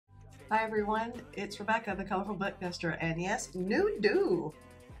Hi everyone, it's Rebecca, the Colorful Bookduster, and yes, new do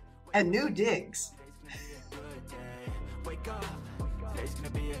and new digs.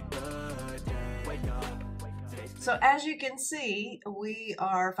 So as you can see, we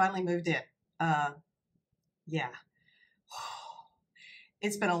are finally moved in. Yeah,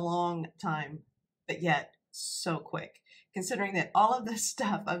 it's been a long time, but yet so quick, considering that all of this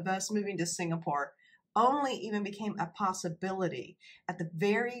stuff of us moving to Singapore only even became a possibility at the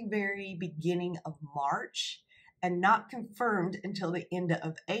very, very beginning of March and not confirmed until the end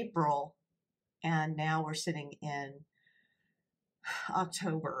of April. And now we're sitting in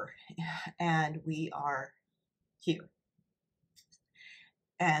October and we are here.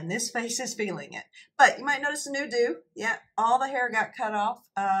 And this face is feeling it. But you might notice a new do. Yeah, all the hair got cut off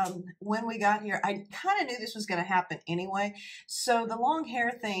when we got here. I kind of knew this was going to happen anyway. So the long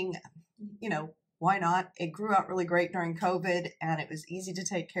hair thing, you know, why not? It grew out really great during COVID and it was easy to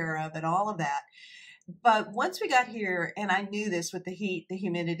take care of and all of that. But once we got here, and I knew this with the heat, the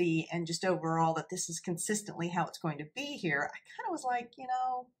humidity, and just overall that this is consistently how it's going to be here, I kind of was like,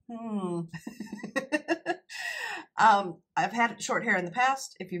 I've had short hair in the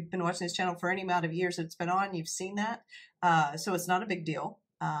past. If you've been watching this channel for any amount of years that it's been on, you've seen that. So it's not a big deal.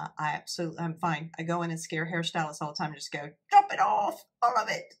 I'm fine. I go in and scare hairstylists all the time. Just go, drop it off, all of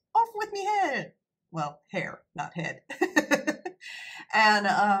it, off with me head. Well, hair, not head.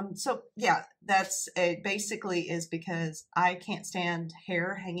 And so, yeah, that's it. Basically is because I can't stand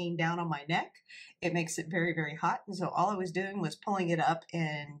hair hanging down on my neck. It makes it very, very hot. And so all I was doing was pulling it up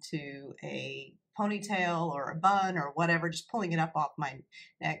into a ponytail or a bun or whatever, just pulling it up off my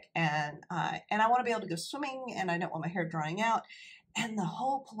neck. And I want to be able to go swimming and I don't want my hair drying out. And the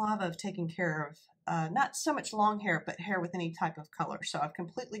whole palaver of taking care of not so much long hair, but hair with any type of color. So I've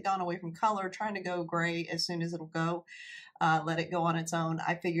completely gone away from color, trying to go gray as soon as it'll go. Let it go on its own.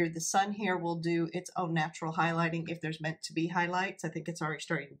 I figured the sun here will do its own natural highlighting if there's meant to be highlights. I think it's already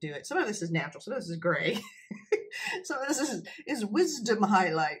starting to do it. Some of this is natural, some of this is gray. Some of this is wisdom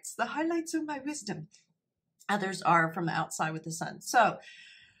highlights, the highlights of my wisdom. Others are from the outside with the sun. So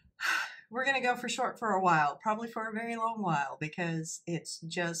we're going to go for short for a while, probably for a very long while, because it's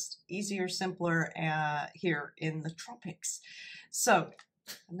just easier, simpler here in the tropics. So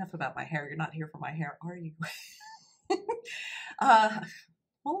enough about my hair. You're not here for my hair, are you?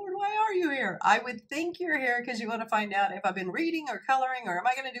 Lord, why are you here? I would think you're here because you want to find out if I've been reading or coloring or am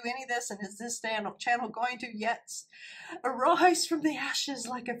I going to do any of this, and is this channel going to yet arise from the ashes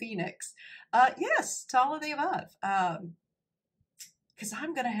like a phoenix? Yes, to all of the above. Because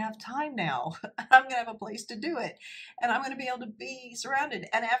I'm going to have time now. I'm going to have a place to do it. And I'm going to be able to be surrounded.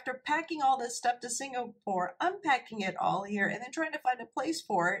 And after packing all this stuff to Singapore, unpacking it all here and then trying to find a place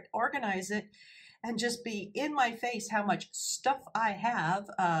for it, organize it, and just be in my face how much stuff I have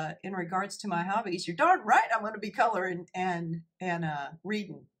in regards to my hobbies. You're darn right I'm going to be coloring and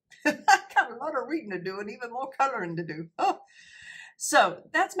reading. I got a lot of reading to do and even more coloring to do. Oh. So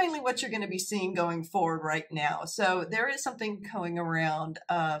that's mainly what you're going to be seeing going forward right now. So there is something going around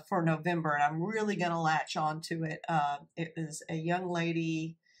for November, and I'm really going to latch on to it. It was a young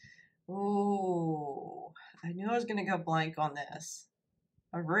lady. Oh, I knew I was going to go blank on this.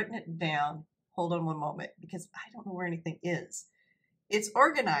 I've written it down. Hold on one moment, because I don't know where anything is. It's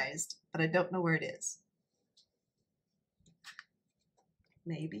organized, but I don't know where it is.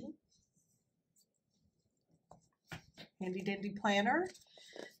 Maybe. Handy dandy planner.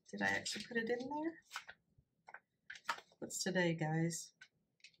 Did I actually put it in there? What's today, guys?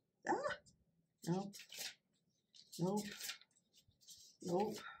 Ah! Nope. Nope.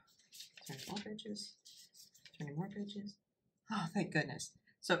 Nope. 20 more pages. 20 more pages. Oh, thank goodness.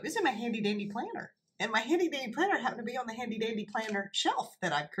 So this is my handy dandy planner. And my handy dandy planner happened to be on the handy dandy planner shelf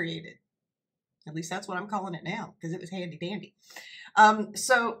that I've created. At least that's what I'm calling it now, because it was handy dandy.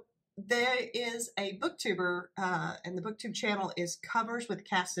 So there is a booktuber, and the booktube channel is Covers with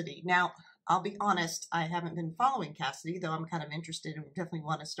Cassidy. Now, I'll be honest, I haven't been following Cassidy, though I'm kind of interested and definitely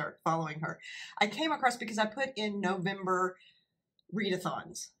want to start following her. I came across because I put in November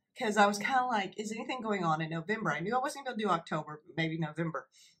readathons. Because I was kind of like, is anything going on in November? I knew I wasn't going to do October, but maybe November.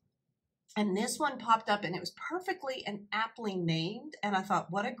 And this one popped up and it was perfectly and aptly named. And I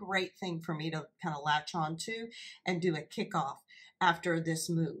thought, what a great thing for me to kind of latch on to and do a kickoff after this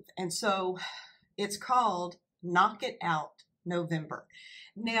move. And so it's called Knock It Out November.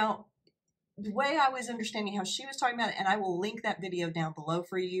 Now, the way I was understanding how she was talking about it, and I will link that video down below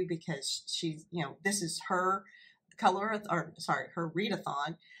for you because she's, this is her her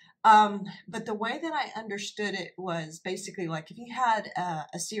readathon. But the way that I understood it was basically like if you had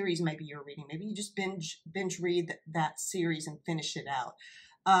a series maybe you're reading, maybe you just binge read that series and finish it out.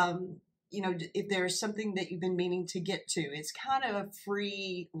 You know, if there's something that you've been meaning to get to, it's kind of a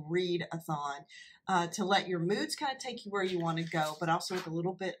free read-a-thon to let your moods kind of take you where you want to go, but also with a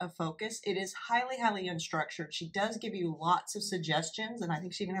little bit of focus. It is highly, highly unstructured. She does give you lots of suggestions, and I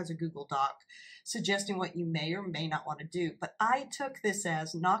think she even has a Google Doc suggesting what you may or may not want to do. But I took this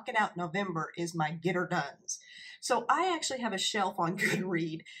as Knock It Out November is my get her dones. So I actually have a shelf on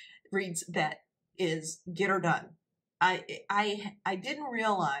Goodreads that is get her done. I didn't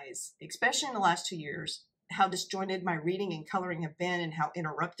realize, especially in the last 2 years, how disjointed my reading and coloring have been and how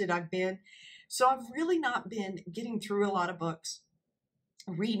interrupted I've been. So I've really not been getting through a lot of books,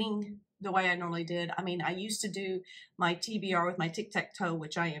 reading the way I normally did. I mean, I used to do my TBR with my tic-tac-toe,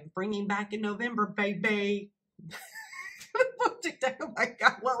 which I am bringing back in November, baby. Book tic-tac, oh my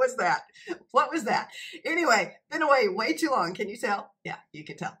God, what was that? What was that? Anyway, been away way too long. Can you tell? Yeah, you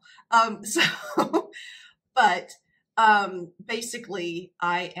can tell. But basically,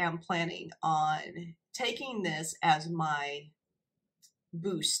 I am planning on taking this as my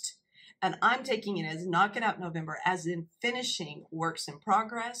boost. And I'm taking it as Knock It Out November, as in finishing works in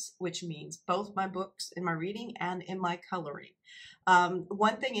progress, which means both my books in my reading and in my coloring.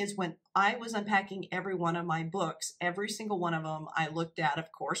 One thing is, when I was unpacking every one of my books, every single one of them I looked at,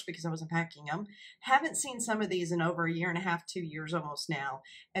 of course, because I was unpacking them. Haven't seen some of these in over 1.5 years, 2 years almost now.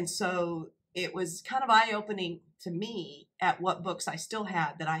 And so it was kind of eye-opening to me at what books I still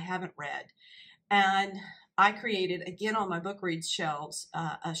had that I haven't read. And I created, again, on my book reads shelves,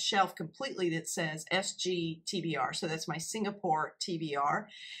 a shelf completely that says SG TBR. So that's my Singapore TBR.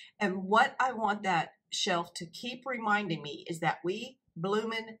 And what I want that shelf to keep reminding me is that we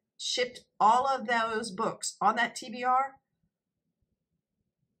bloomin' shipped all of those books on that TBR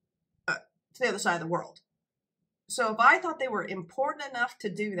to the other side of the world. So if I thought they were important enough to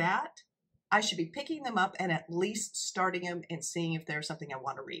do that, I should be picking them up and at least starting them and seeing if there's something I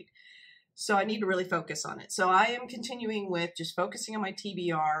want to read. So I need to really focus on it. So I am continuing with just focusing on my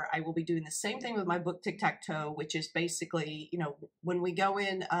TBR. I will be doing the same thing with my book Tic-Tac-Toe, which is basically, you know, when we go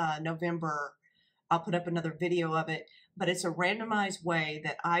in November, I'll put up another video of it, but it's a randomized way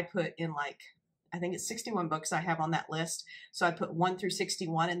that I put in, like, I think it's 61 books I have on that list. So I put 1 through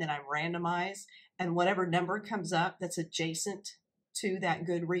 61 and then I randomize, and whatever number comes up that's adjacent to that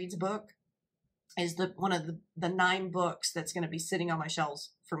Goodreads book is one of the 9 books that's going to be sitting on my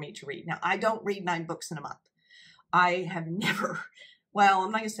shelves for me to read. Now, I don't read 9 books in a month. I have never, well,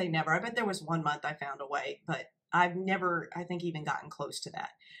 I'm not going to say never. I bet there was one month I found a way, but I've never, I think, even gotten close to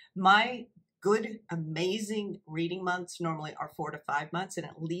that. My good, amazing reading months normally are 4 to 5 months, and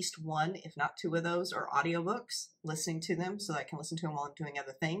at least 1, if not 2 of those are audiobooks, listening to them so that I can listen to them while I'm doing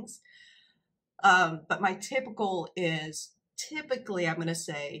other things. But my typically, I'm going to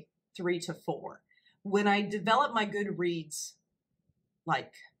say 3 to 4. When I develop my Goodreads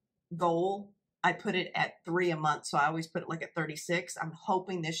like goal, I put it at 3 a month. So I always put it like at 36. I'm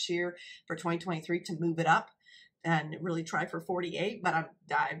hoping this year for 2023 to move it up and really try for 48, but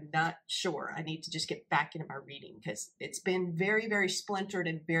I'm not sure. I need to just get back into my reading because it's been very, very splintered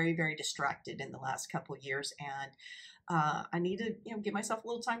and very, very distracted in the last couple of years. And I need to, give myself a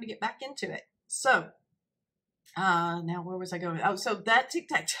little time to get back into it. So now where was I going? Oh, so that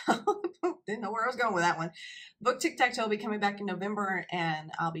Tic-Tac-Toe, didn't know where I was going with that one. Book Tic-Tac-Toe will be coming back in November,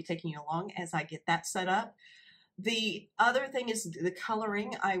 and I'll be taking you along as I get that set up. The other thing is the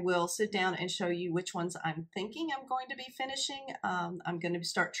coloring. I will sit down and show you which ones I'm thinking I'm going to be finishing. I'm going to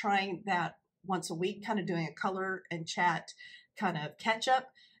start trying that once a week, kind of doing a color and chat kind of catch up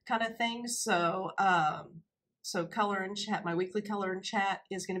kind of thing. So, so color and chat, my weekly color and chat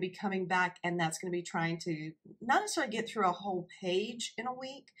is going to be coming back, and that's going to be trying to not necessarily get through a whole page in a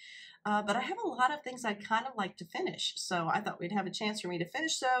week, but I have a lot of things I'd kind of like to finish. So I thought we'd have a chance for me to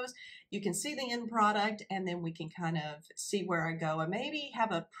finish those. You can see the end product, and then we can kind of see where I go and maybe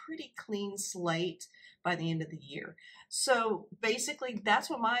have a pretty clean slate by the end of the year. So basically, that's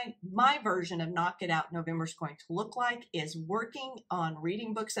what my version of Knock It Out November is going to look like, is working on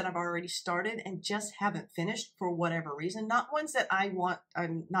reading books that I've already started and just haven't finished for whatever reason. Not ones that I'm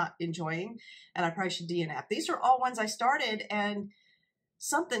not enjoying, and I probably should DNF. These are all ones I started and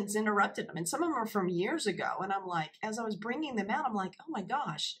something's interrupted them. And some of them are from years ago. And I'm like, as I was bringing them out, I'm like, oh my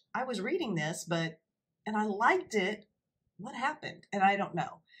gosh, I was reading this, and I liked it. What happened? And I don't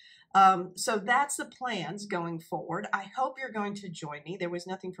know. So that's the plans going forward. I hope you're going to join me. There was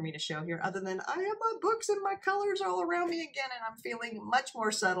nothing for me to show here other than I have my books and my colors all around me again, and I'm feeling much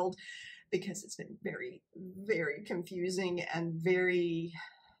more settled because it's been very, very confusing and very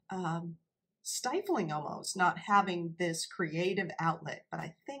stifling almost, not having this creative outlet. But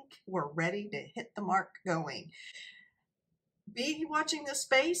I think we're ready to hit the mark going. be watching this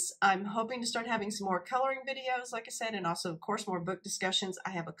space. I'm hoping to start having some more coloring videos, like I said, and also, of course, more book discussions.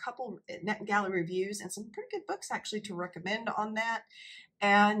 I have a couple net gallery reviews and some pretty good books actually to recommend on that.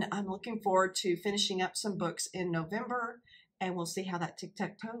 And I'm looking forward to finishing up some books in November, and we'll see how that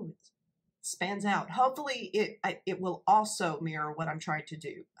tic-tac-toe spans out. Hopefully it will also mirror what I'm trying to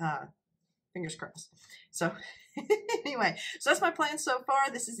do. Fingers crossed. So anyway, so that's my plan so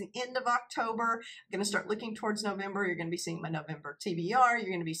far. This is the end of October. I'm going to start looking towards November. You're going to be seeing my November TBR. You're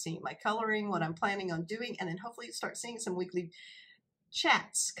going to be seeing my coloring, what I'm planning on doing, and then hopefully start seeing some weekly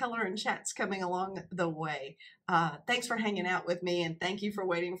chats, color and chats coming along the way. Thanks for hanging out with me, and thank you for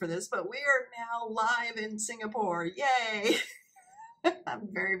waiting for this, but we are now live in Singapore. Yay! I'm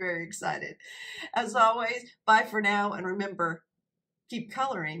very, very excited. As always, bye for now, and remember, keep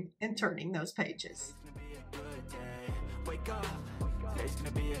coloring and turning those pages. Wake up, today's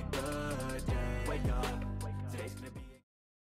gonna be a good day. Wake up.